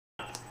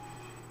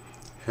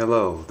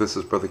Hello, this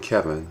is Brother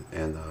Kevin,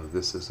 and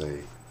this is a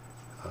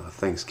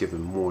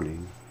Thanksgiving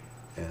morning.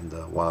 And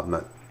while I'm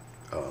not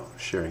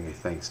sharing a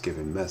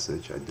Thanksgiving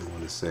message, I do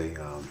want to say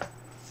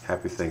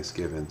Happy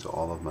Thanksgiving to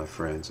all of my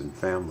friends and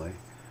family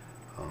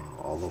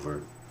all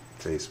over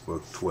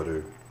Facebook,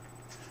 Twitter,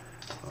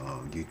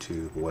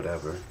 YouTube,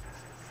 whatever.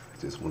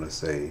 I just want to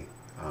say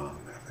have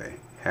a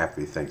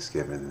happy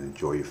Thanksgiving and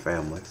enjoy your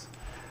families.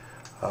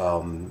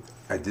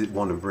 I did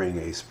want to bring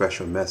a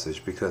special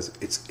message because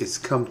it's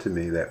come to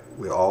me that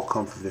we all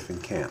come from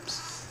different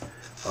camps,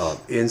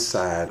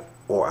 inside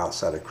or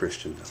outside of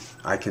Christendom.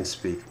 I can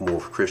speak more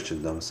of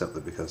Christendom simply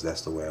because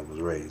that's the way I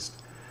was raised.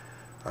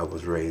 I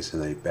was raised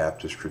in a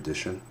Baptist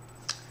tradition,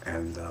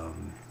 and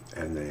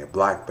a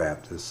Black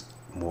Baptist,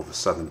 more of a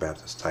Southern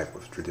Baptist type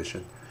of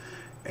tradition,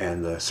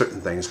 and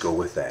certain things go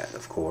with that,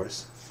 of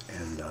course.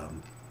 And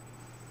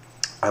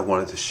I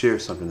wanted to share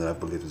something that I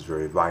believe is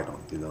very vital.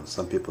 You know,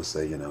 some people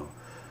say,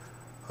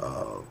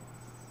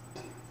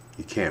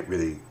 you can't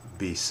really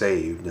be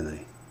saved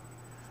in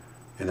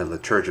a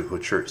liturgical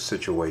church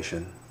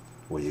situation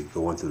where you're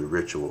going through the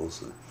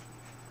rituals. And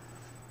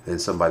then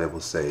somebody will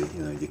say,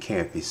 you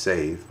can't be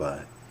saved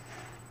by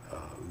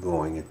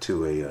going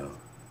into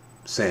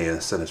saying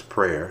a sinner's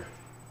prayer.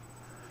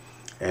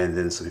 And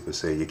then some people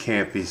say you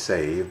can't be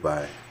saved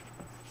by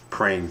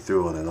praying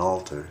through on an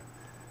altar.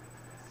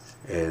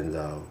 And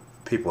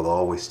people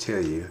always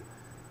tell you,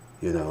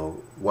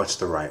 what's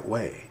the right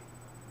way?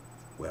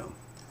 Well,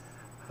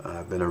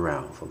 I've been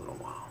around for a little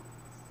while,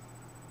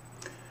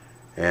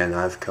 and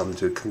I've come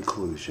to a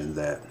conclusion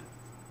that,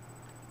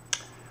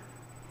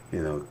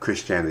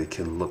 Christianity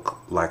can look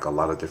like a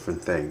lot of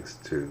different things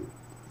to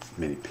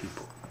many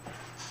people.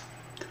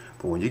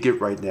 But when you get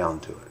right down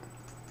to it,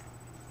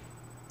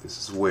 this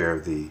is where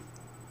the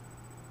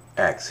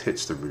axe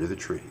hits the root of the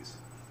trees.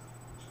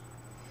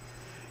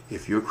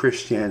 If your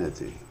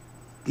Christianity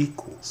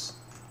equals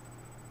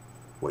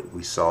what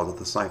we saw the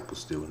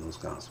disciples do in those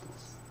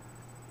Gospels,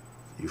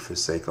 you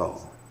forsake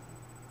all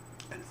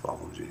and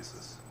follow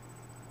Jesus,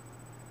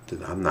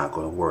 then I'm not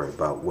going to worry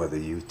about whether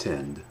you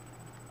attend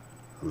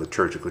a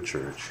liturgical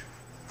church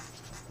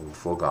or a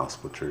full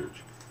gospel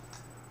church,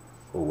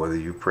 or whether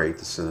you pray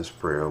the sinner's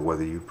prayer, or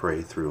whether you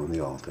pray through on the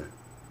altar.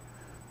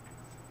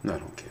 No, I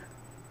don't care.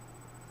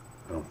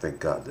 I don't think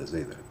God does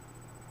either.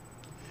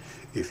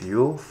 If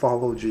you'll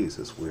follow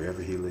Jesus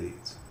wherever he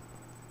leads,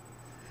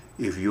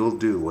 if you'll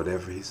do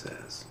whatever he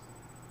says,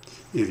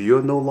 if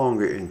you're no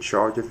longer in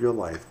charge of your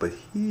life, but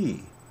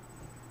he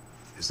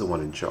is the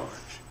one in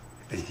charge,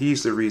 and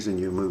he's the reason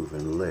you move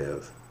and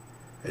live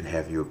and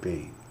have your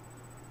being,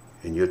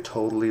 and you're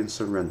totally in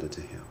surrender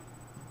to him,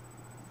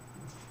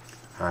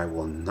 I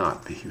will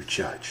not be your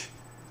judge.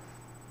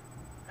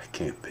 I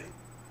can't be.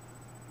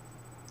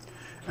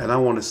 And I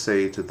want to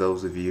say to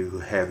those of you who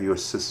have your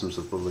systems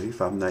of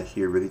belief, I'm not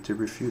here really to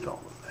refute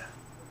all of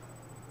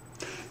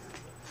that,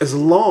 as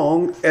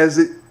long as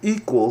it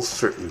equals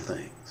certain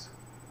things.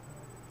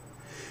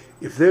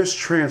 If there's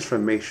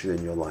transformation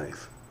in your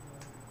life,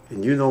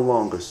 and you're no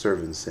longer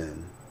serving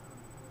sin,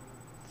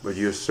 but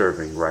you're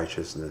serving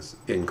righteousness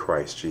in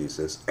Christ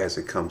Jesus as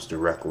it comes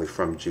directly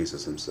from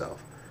Jesus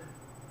himself,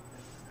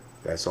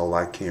 that's all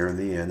I care in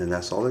the end, and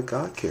that's all that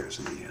God cares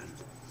in the end.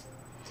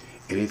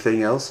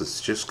 Anything else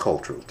is just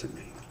cultural to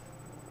me.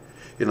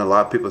 A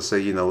lot of people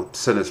say,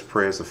 sinner's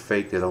prayers are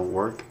fake, they don't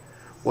work.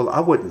 Well,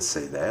 I wouldn't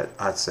say that.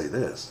 I'd say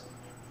this.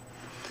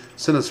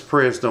 Sinner's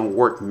prayers don't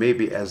work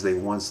maybe as they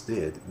once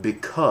did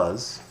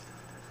because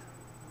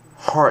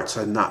hearts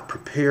are not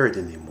prepared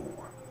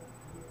anymore.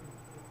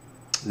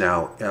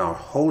 Now, in our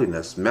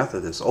holiness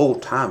Methodist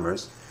old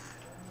timers,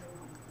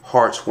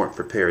 hearts weren't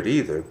prepared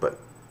either, but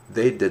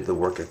they did the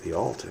work at the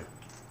altar.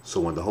 So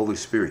when the Holy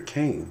Spirit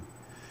came,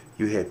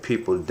 you had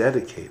people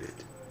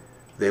dedicated.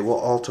 They were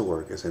altar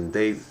workers, and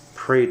they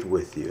prayed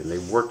with you, and they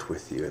worked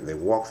with you, and they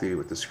walked with you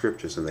with the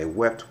scriptures, and they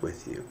wept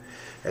with you,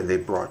 and they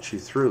brought you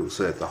through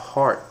so that the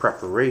heart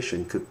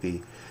preparation could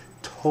be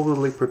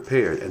totally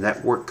prepared, and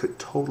that work could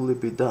totally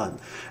be done,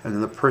 and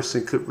then the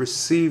person could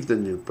receive the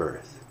new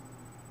birth.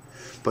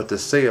 But to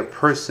say a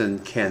person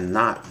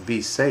cannot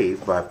be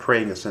saved by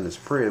praying a sinner's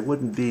prayer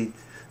wouldn't be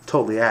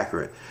totally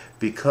accurate,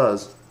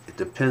 because it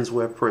depends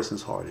where a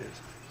person's heart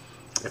is.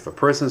 If a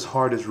person's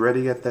heart is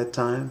ready at that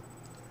time,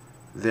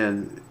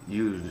 then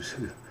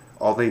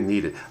all they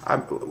needed. A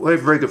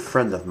very good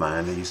friend of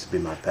mine, who used to be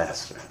my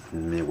pastor,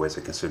 in many ways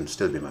I consider him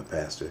still to be my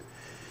pastor,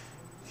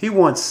 he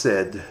once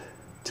said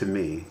to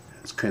me,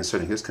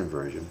 concerning his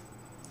conversion,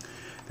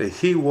 that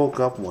he woke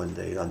up one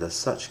day under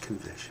such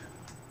conviction,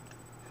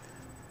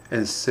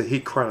 and so he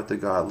cried out to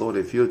God, Lord,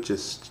 if you'll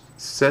just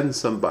send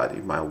somebody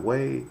my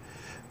way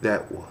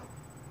that will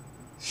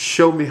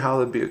show me how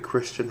to be a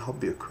Christian, I'll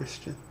be a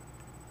Christian.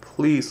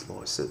 Please,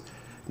 Lord. Said,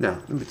 now,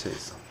 let me tell you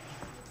something.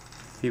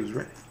 He was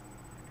ready.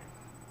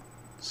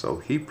 So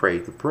he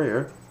prayed the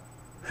prayer,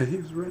 and he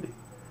was ready.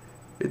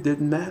 It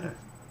didn't matter.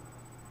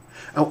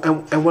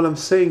 And what I'm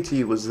saying to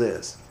you is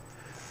this.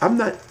 I'm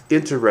not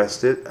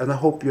interested, and I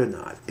hope you're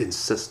not, in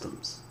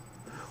systems.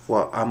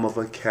 Well, I'm of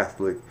a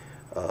Catholic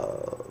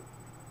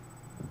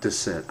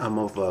descent. I'm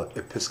of a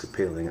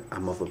Episcopalian.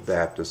 I'm of a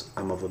Baptist.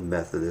 I'm of a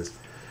Methodist.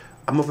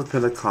 I'm of a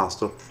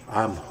Pentecostal.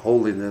 I'm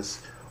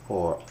holiness,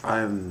 or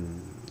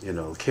I'm,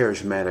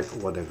 charismatic, or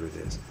whatever it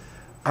is.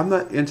 I'm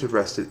not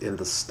interested in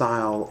the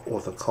style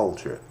or the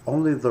culture,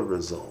 only the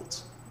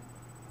results.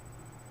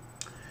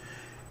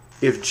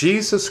 If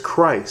Jesus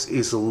Christ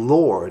is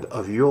Lord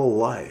of your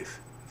life,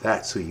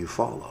 that's who you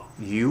follow.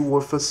 You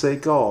will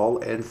forsake all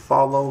and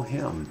follow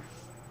him.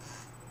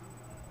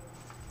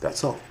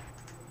 That's all.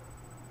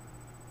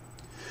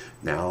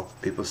 Now,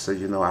 people say,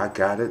 I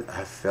got it.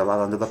 I fell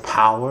out under the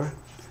power.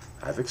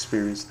 I've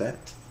experienced that.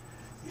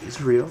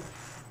 It's real.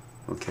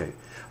 Okay.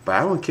 But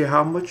I don't care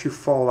how much you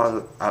fall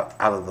out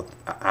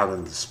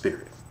of the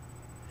spirit.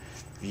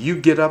 If you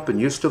get up and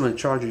you're still in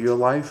charge of your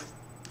life,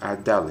 I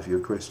doubt if you're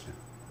a Christian.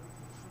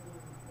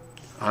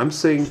 I'm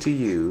saying to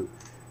you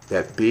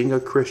that being a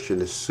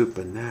Christian is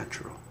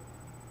supernatural.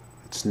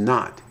 It's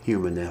not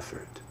human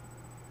effort.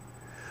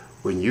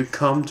 When you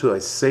come to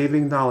a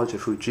saving knowledge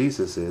of who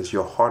Jesus is,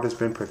 your heart has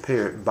been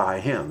prepared by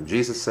him.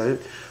 Jesus said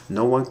it,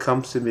 no one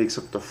comes to me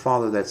except the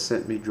Father that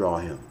sent me draw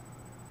him.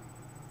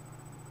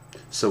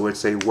 So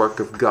it's a work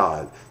of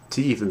God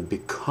to even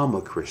become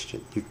a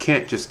Christian. You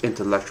can't just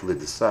intellectually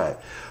decide,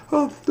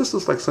 oh, this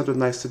looks like something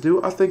nice to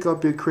do. I think I'll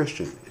be a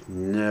Christian. It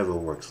never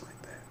works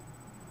like that.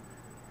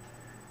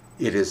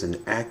 It is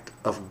an act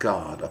of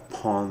God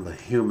upon the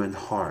human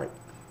heart,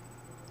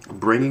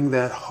 bringing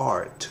that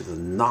heart to the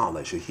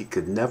knowledge that he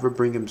could never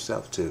bring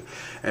himself to,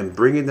 and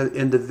bringing the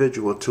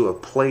individual to a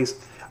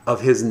place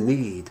of his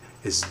need,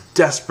 his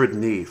desperate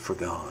need for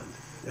God.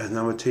 And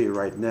I'm going to tell you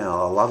right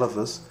now, a lot of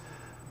us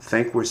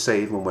think we're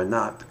saved when we're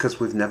not, because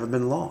we've never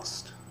been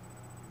lost.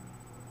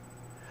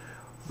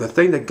 The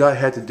thing that God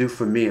had to do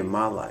for me in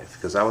my life,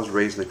 because I was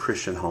raised in a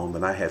Christian home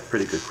and I had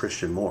pretty good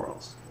Christian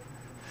morals,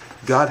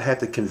 God had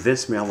to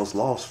convince me I was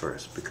lost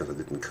first, because I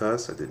didn't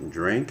cuss, I didn't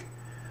drink,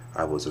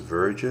 I was a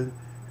virgin,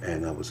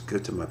 and I was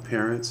good to my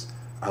parents.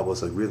 I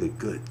was a really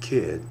good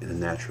kid in a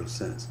natural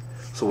sense.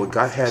 So what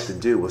God had to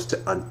do was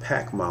to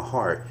unpack my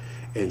heart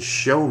and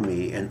show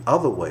me in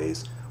other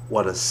ways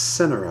what a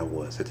sinner I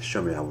was. He had to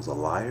show me I was a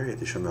liar. He had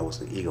to show me I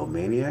was an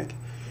egomaniac. He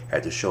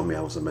had to show me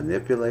I was a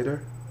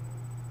manipulator.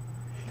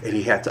 And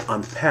he had to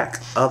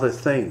unpack other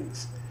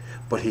things.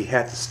 But he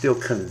had to still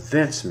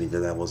convince me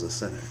that I was a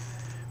sinner.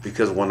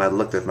 Because when I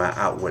looked at my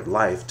outward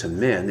life, to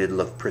men, it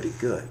looked pretty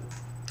good.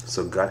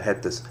 So God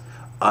had to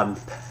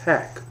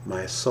unpack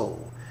my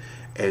soul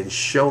and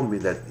show me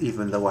that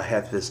even though I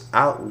had this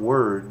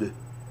outward,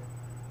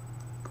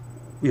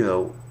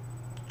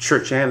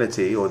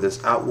 churchianity, or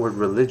this outward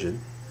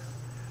religion,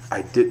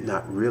 I did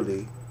not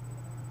really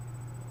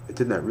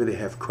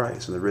have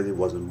Christ, and I really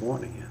wasn't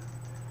born again.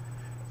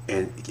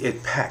 And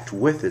it packed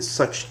with it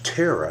such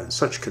terror and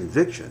such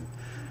conviction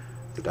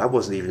that I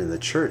wasn't even in the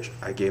church.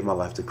 I gave my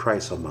life to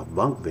Christ on my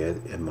bunk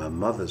bed in my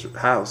mother's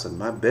house, in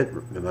my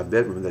bedroom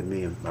that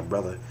me and my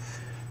brother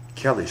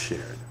Kelly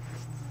shared.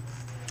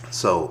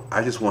 So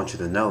I just want you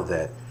to know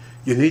that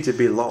you need to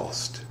be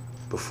lost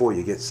before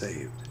you get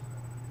saved.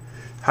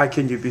 How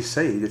can you be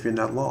saved if you're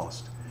not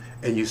lost?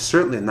 And you're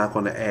certainly not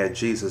going to add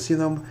Jesus.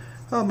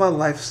 Oh, my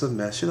life's a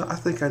mess. I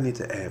think I need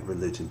to add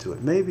religion to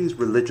it. Maybe it's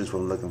religion's what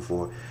I'm looking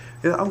for.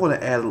 I'm going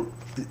to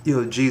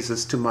add,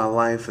 Jesus to my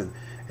life, and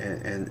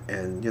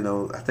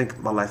I think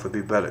my life would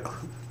be better.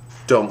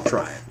 Don't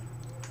try it.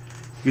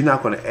 You're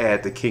not going to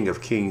add the King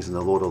of Kings and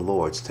the Lord of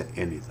Lords to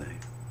anything.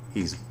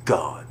 He's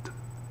God.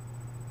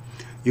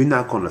 You're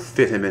not going to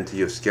fit him into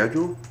your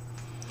schedule,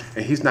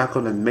 and he's not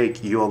going to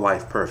make your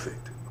life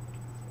perfect.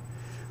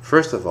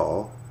 First of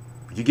all,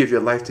 you give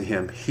your life to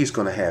him, he's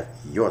going to have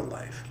your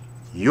life.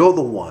 You're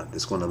the one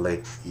that's going to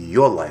lay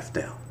your life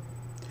down.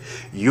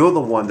 You're the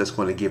one that's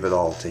going to give it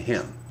all to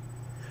him,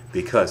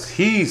 because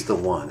he's the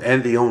one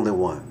and the only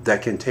one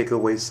that can take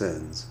away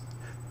sins,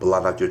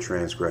 blot out your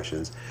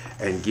transgressions,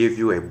 and give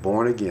you a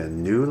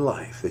born-again new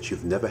life that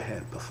you've never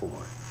had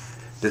before.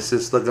 This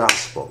is the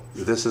gospel.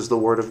 This is the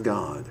word of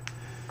God.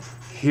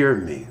 Hear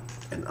me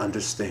and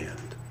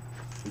understand.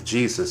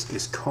 Jesus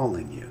is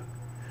calling you.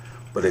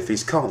 But if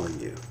he's calling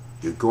you,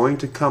 you're going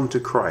to come to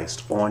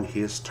Christ on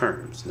his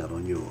terms, not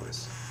on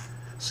yours.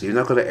 So you're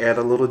not going to add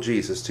a little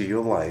Jesus to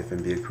your life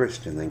and be a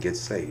Christian and get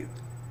saved.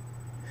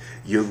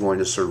 You're going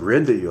to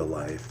surrender your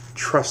life,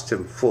 trust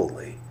him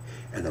fully,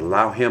 and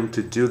allow him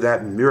to do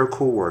that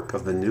miracle work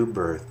of the new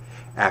birth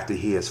after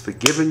he has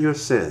forgiven your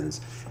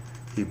sins.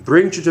 He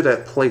brings you to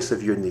that place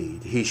of your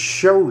need. He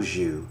shows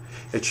you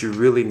that you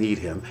really need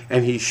him.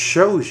 And he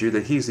shows you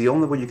that he's the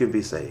only way you can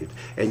be saved.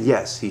 And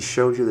yes, he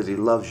shows you that he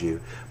loves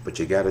you, but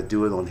you got to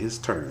do it on his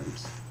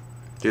terms.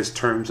 His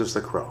terms is the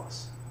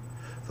cross.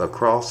 The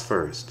cross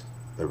first,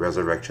 the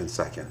resurrection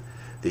second.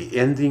 The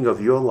ending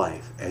of your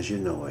life as you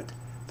know it.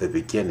 The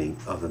beginning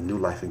of the new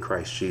life in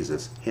Christ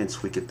Jesus.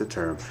 Hence we get the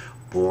term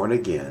born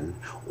again,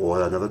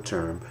 or another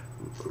term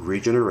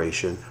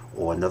regeneration,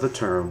 or another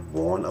term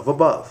born of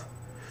above.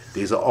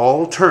 These are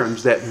all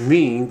terms that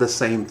mean the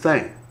same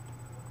thing.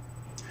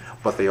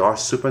 but they are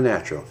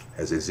supernatural.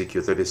 As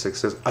Ezekiel 36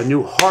 says, a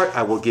new heart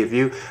I will give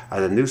you,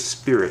 and a new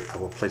spirit I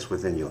will place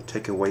within you. I'll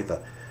take away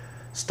the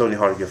stony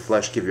heart of your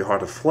flesh, give your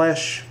heart of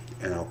flesh,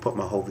 and I'll put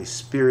my Holy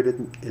Spirit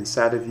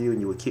inside of you, and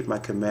you will keep my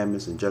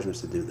commandments and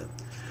judgments to do them.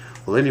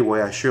 Well,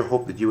 anyway, I sure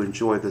hope that you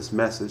enjoy this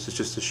message. It's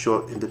just a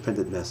short,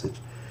 independent message.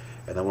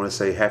 And I want to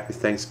say happy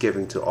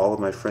Thanksgiving to all of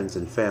my friends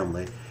and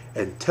family,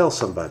 and tell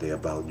somebody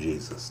about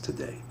Jesus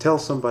today. Tell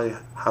somebody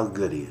how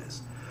good he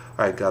is.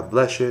 All right, God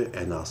bless you,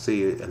 and I'll see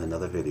you in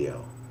another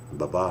video.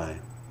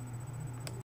 Bye-bye.